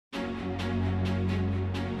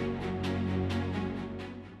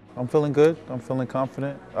I'm feeling good. I'm feeling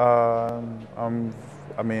confident. I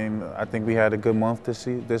think we had a good month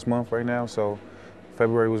this month right now. So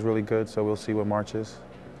February was really good. So we'll see what March is.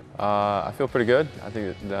 I feel pretty good. I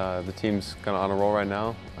think the team's kind of on a roll right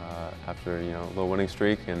now after a little winning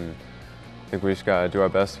streak, and I think we just got to do our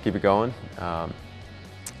best to keep it going.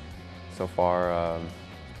 So far,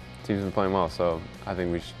 the team's been playing well, so I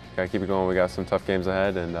think we just got to keep it going. We got some tough games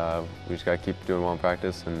ahead, and we just got to keep doing well in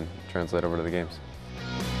practice and translate over to the games.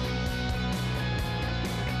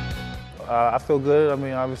 I feel good. I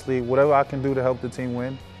mean, obviously, whatever I can do to help the team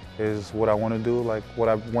win is what I want to do. Like,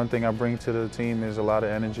 one thing I bring to the team is a lot of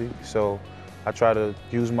energy. So I try to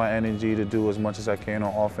use my energy to do as much as I can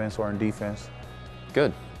on offense or in defense.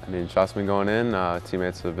 Good. I mean, shots have been going in.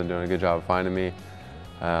 Teammates have been doing a good job of finding me.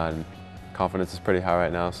 And confidence is pretty high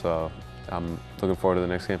right now, so I'm looking forward to the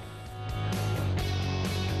next game.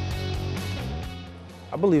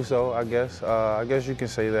 I believe so, I guess. I guess you can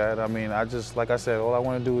say that. I mean, like I said, all I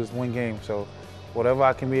want to do is win games. So whatever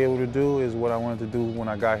I can be able to do is what I wanted to do when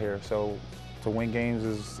I got here. So to win games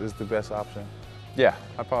is the best option. Yeah,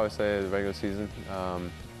 I'd probably say the regular season.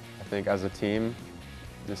 I think as a team,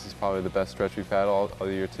 this is probably the best stretch we've had all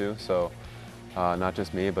year too. So not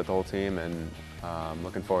just me, but the whole team, and I'm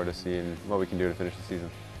looking forward to seeing what we can do to finish the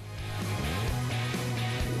season.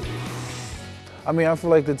 I mean, I feel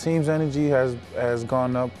like the team's energy has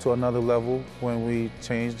gone up to another level when we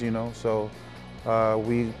changed, So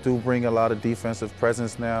we do bring a lot of defensive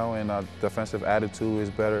presence now, and our defensive attitude is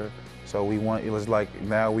better. So it was like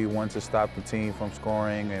now we want to stop the team from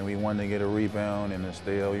scoring, and we want to get a rebound and a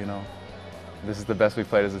steal, This is the best we've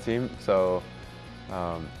played as a team, so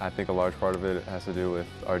I think a large part of it has to do with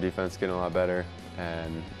our defense getting a lot better,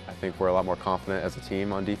 and I think we're a lot more confident as a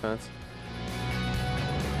team on defense.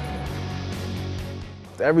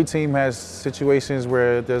 Every team has situations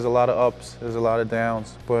where there's a lot of ups, there's a lot of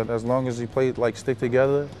downs, but as long as you stick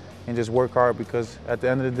together and just work hard, because at the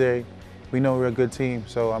end of the day, we know we're a good team.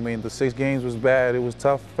 So, I mean, the 6 games was bad. It was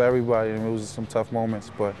tough for everybody, and it was some tough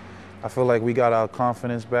moments, but I feel like we got our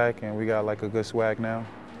confidence back, and we got a good swag now.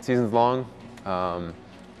 Season's long.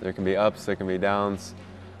 There can be ups, there can be downs.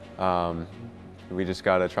 We just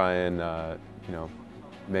got to try and,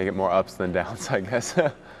 make it more ups than downs, I guess.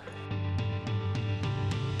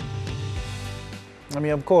 I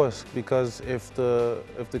mean, of course, because if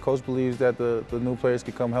the coach believes that the new players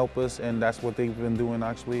can come help us, and that's what they've been doing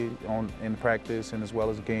actually in practice and as well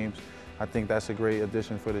as games, I think that's a great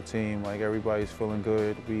addition for the team. Like, everybody's feeling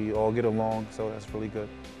good. We all get along, so that's really good.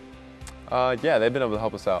 Yeah, they've been able to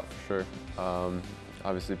help us out for sure.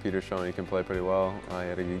 Obviously, Peter's shown he can play pretty well. He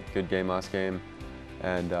had a good game last game,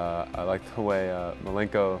 and I like the way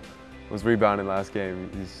Malenko was rebounding last game.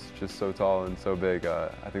 He's just so tall and so big.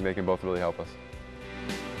 I think they can both really help us.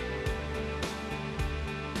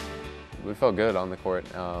 We felt good on the court,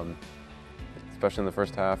 especially in the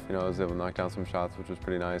first half. I was able to knock down some shots, which was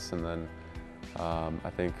pretty nice, and then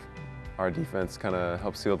I think our defense kind of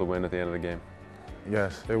helped seal the win at the end of the game.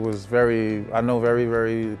 Yes, it was very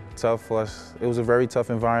tough for us. It was a very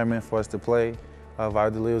tough environment for us to play.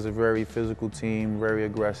 Valladolid was a very physical team, very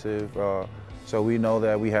aggressive, so we know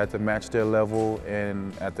that we had to match their level,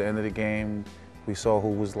 and at the end of the game, we saw who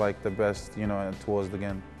was the best, towards the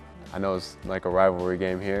end. I know it's like a rivalry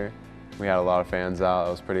game here. We had a lot of fans out.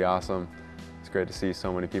 It was pretty awesome. It's great to see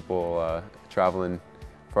so many people traveling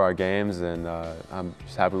for our games, and I'm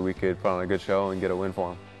just happy we could put on a good show and get a win for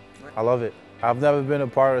them. I love it. I've never been a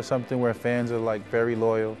part of something where fans are very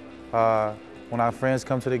loyal. When our friends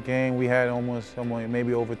come to the game, we had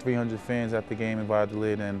maybe over 300 fans at the game in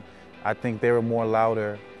Valladolid, and I think they were more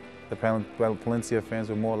louder. The Palencia fans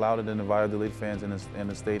were more louder than the Valladolid fans in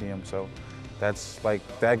the stadium. So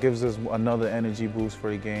that gives us another energy boost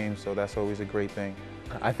for the game. So that's always a great thing.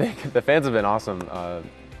 I think the fans have been awesome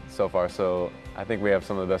so far. So I think we have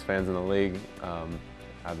some of the best fans in the league. I'm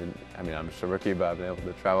just a rookie, but I've been able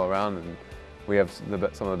to travel around, and we have some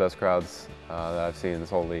of the best crowds that I've seen in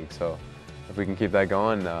this whole league. So if we can keep that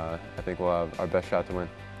going, I think we'll have our best shot to win.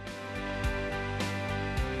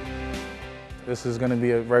 This is going to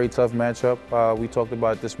be a very tough matchup. We talked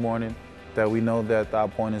about it this morning, that we know that our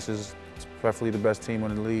opponent is preferably the best team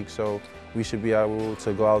in the league, so we should be able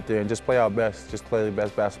to go out there and just play our best, just play the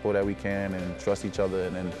best basketball that we can and trust each other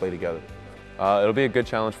and then play together. It'll be a good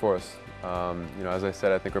challenge for us. As I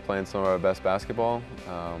said, I think we're playing some of our best basketball,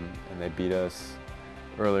 and they beat us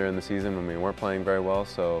earlier in the season when we weren't playing very well,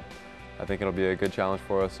 so I think it'll be a good challenge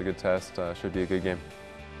for us, a good test. Should be a good game.